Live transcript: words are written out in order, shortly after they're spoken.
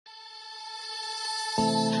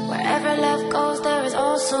Wherever love goes, there is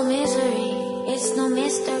also misery. It's no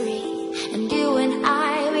mystery. And you and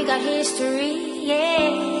I, we got history, yeah.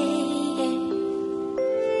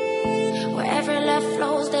 Wherever love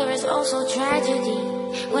flows, there is also tragedy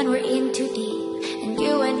when we're in too deep. And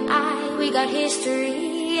you and I, we got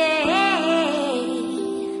history, yeah.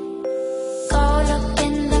 Go look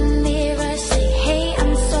in the mirror, say, hey,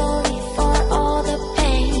 I'm sorry for all the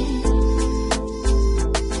pain.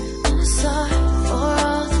 I'm sorry for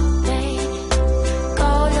all the pain.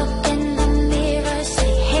 Go look in the mirror,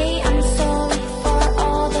 say, hey, I'm sorry for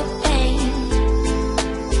all the pain.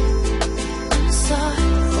 I'm sorry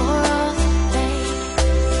for all the pain.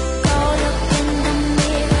 Go look in the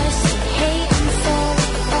mirror, say, hey, I'm sorry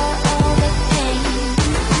for all the pain.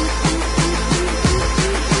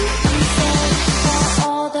 I'm sorry for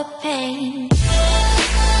all the pain.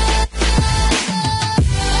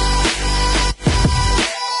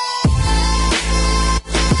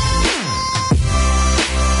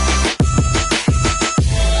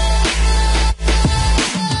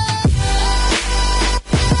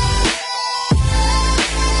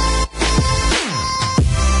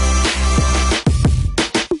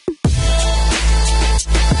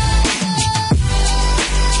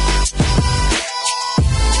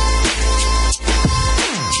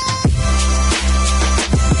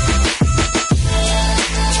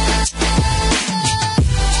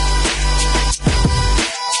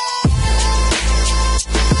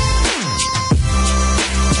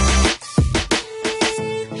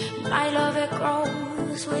 My love, it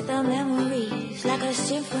grows with the memories like a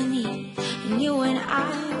symphony. And you and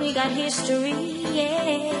I, we got history, yeah.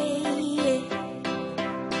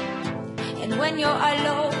 And when you're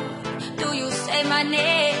alone, do you say my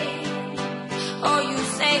name or you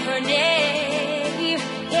say her name?